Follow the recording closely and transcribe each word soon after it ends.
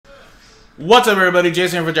What's up, everybody?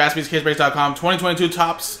 Jason here for JaspysCaseBreaks.com. 2022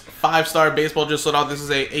 Topps 5-Star Baseball just sold out. This is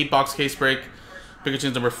a 8-box case break.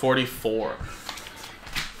 Pikachu's number 44.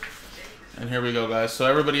 And here we go, guys. So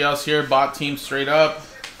everybody else here bought teams straight up.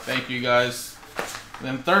 Thank you, guys. And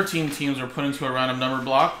then 13 teams were put into a random number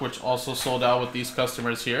block, which also sold out with these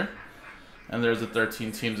customers here. And there's the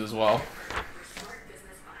 13 teams as well.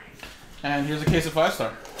 And here's a case of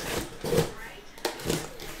 5-Star.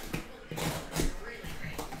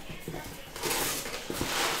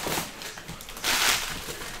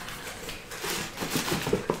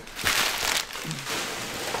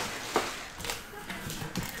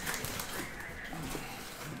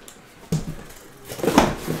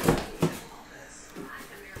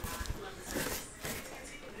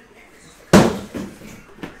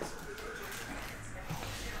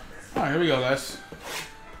 Alright, here we go, guys.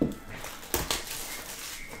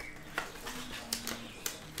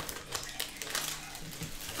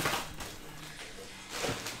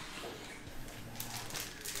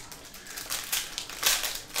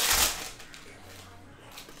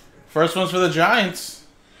 First one's for the Giants.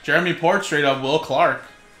 Jeremy Port straight up, Will Clark.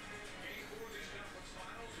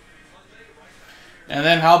 And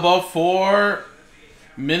then how about for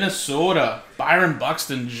Minnesota? Byron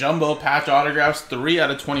Buxton, jumbo patch autographs, 3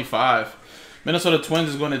 out of 25. Minnesota Twins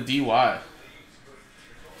is going to DY.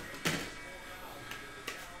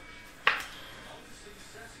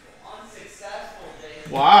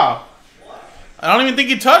 Wow. I don't even think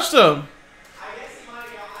he touched him.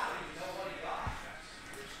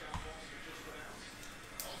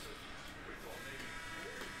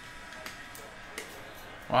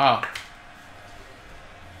 Wow.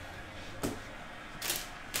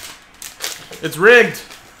 It's rigged.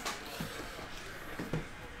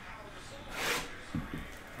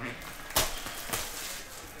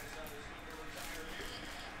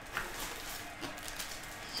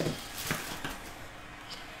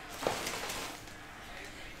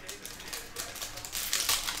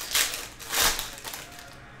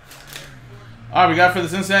 All right, we got for the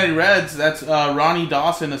Cincinnati Reds, that's Ronnie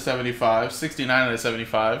Dawson to 75, 69 out of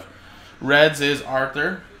 75. Reds is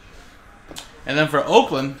Arthur. And then for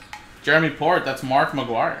Oakland, Jeremy Port, that's Mark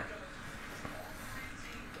McGuire.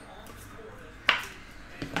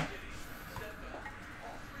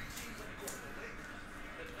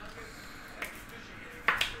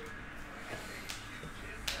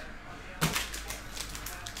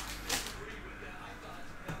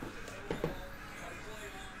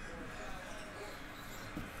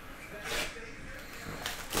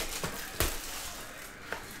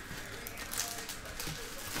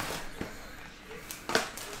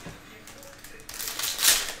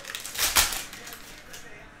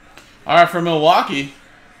 All right, for Milwaukee,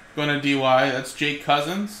 going to DY, that's Jake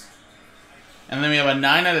Cousins. And then we have a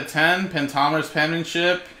 9 out of 10 Pentamer's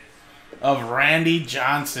penmanship of Randy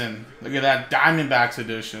Johnson. Look at that, Diamondbacks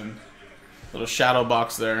edition. Little shadow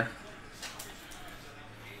box there.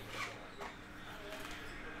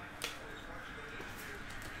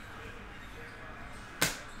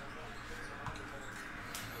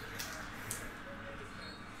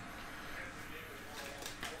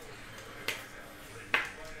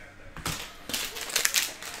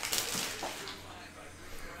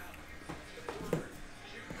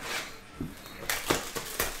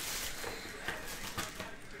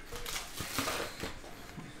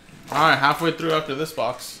 Alright, halfway through after this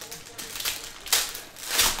box.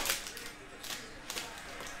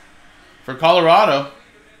 For Colorado,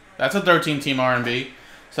 that's a 13-team R&B.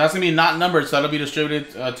 So that's going to be not numbered, so that'll be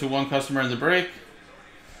distributed to one customer in the break.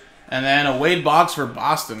 And then a Wade box for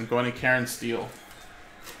Boston, going to Karen Steele.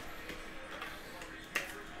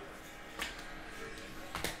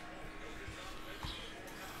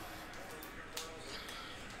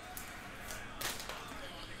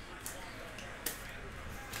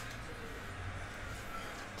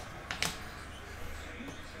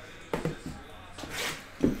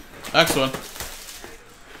 Next one.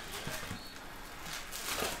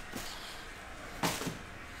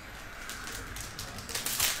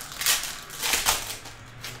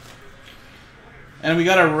 And we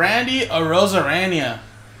got a Randy Arozarena,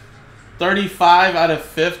 35 out of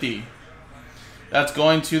 50. That's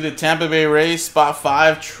going to the Tampa Bay Rays, spot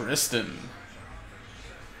 5, Tristan.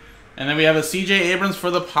 And then we have a CJ Abrams for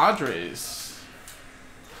the Padres.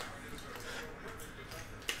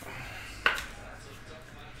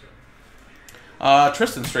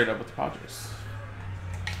 Tristan straight up with the Padres.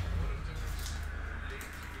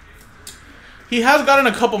 He has gotten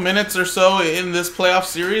a couple minutes or so in this playoff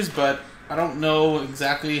series, but I don't know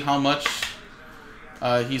exactly how much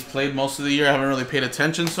he's played most of the year. I haven't really paid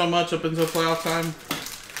attention so much up until playoff time.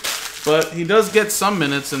 But he does get some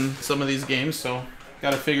minutes in some of these games, so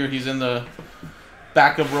got to figure he's in the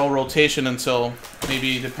backup role rotation until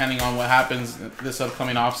maybe, depending on what happens this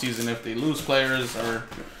upcoming offseason, if they lose players or,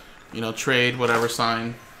 you know, trade, whatever,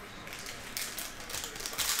 sign.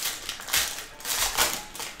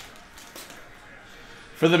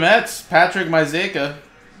 For the Mets, Patrick Maiseka,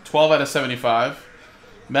 12 out of 75.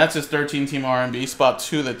 Mets is 13-team R&B. Spot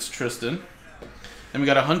 2, that's Tristan. Then we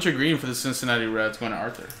got a Hunter Green for the Cincinnati Reds going to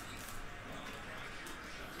Arthur.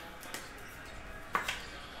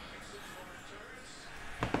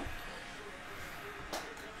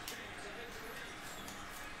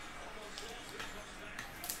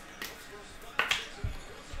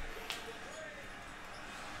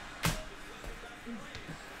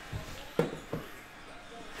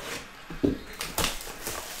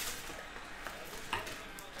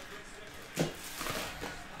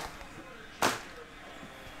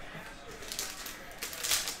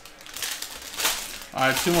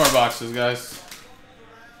 Alright, 2 more boxes, guys.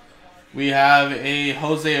 We have a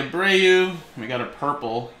Jose Abreu. We got a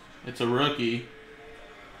purple. It's a rookie.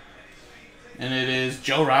 And it is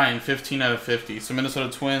Joe Ryan, 15 out of 50. So Minnesota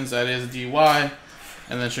Twins, that is DY.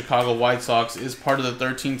 And then Chicago White Sox is part of the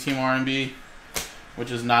 13-team R&B, which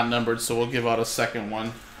is not numbered, so we'll give out a second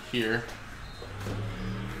one here.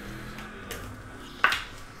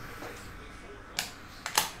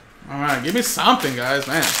 Alright, give me something, guys,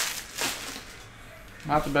 man.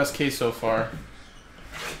 Not the best case so far.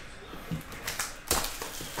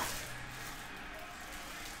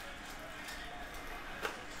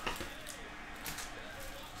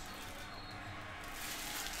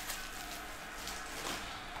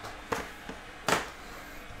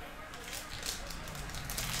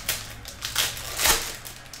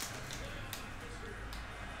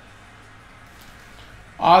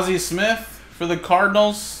 Ozzie Smith for the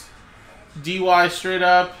Cardinals. DY straight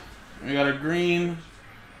up. We got a green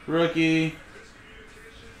rookie.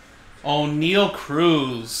 O'Neal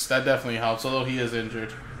Cruz. That definitely helps, although he is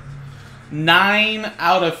injured. 9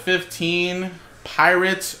 out of 15.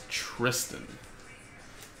 Pirates Tristan.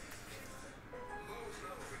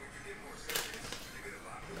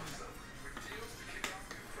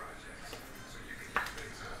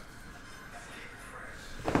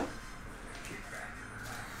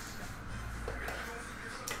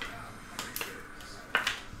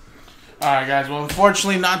 Alright, guys. Well,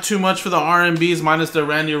 unfortunately, not too much for the R&Bs minus the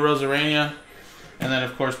Randy Arozarena. And then,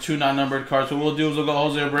 of course, 2 non-numbered cards. What we'll do is we'll go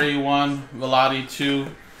Jose Abreu 1, Velati 2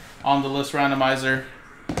 on the list randomizer.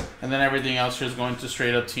 And then everything else here is going to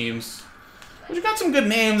straight-up teams. Which got some good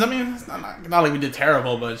names. I mean, it's not like we did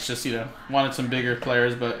terrible, but it's just, you know, wanted some bigger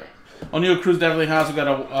players. But O'Neal Cruz definitely has. We've got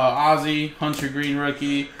a Ozzie, Hunter Green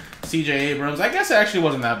rookie, CJ Abrams. I guess it actually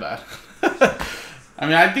wasn't that bad. I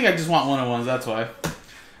mean, I think I just want 1-on-1s, that's why.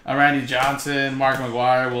 Randy Johnson, Mark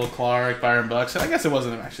McGuire, Will Clark, Byron Bucks. I guess it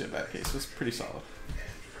wasn't actually a bad case. It was pretty solid.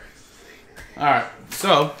 Alright,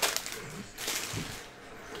 so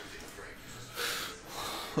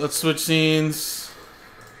let's switch scenes.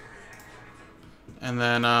 And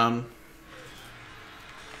then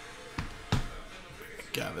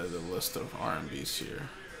gather the list of R&Bs here.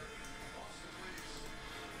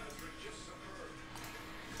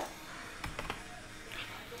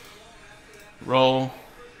 Roll.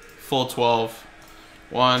 Full 12.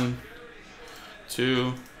 1,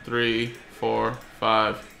 2, 3, 4,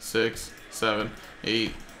 5, 6, 7,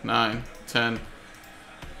 8, 9, 10,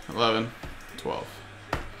 11, 12.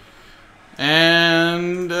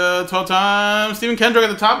 And 12 times. Stephen Kendrick at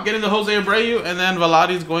the top, getting the Jose Abreu, and then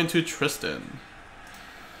Velati's going to Tristan.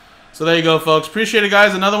 So there you go, folks. Appreciate it,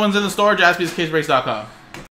 guys. Another one's in the store, jaspyscasebreaks.com.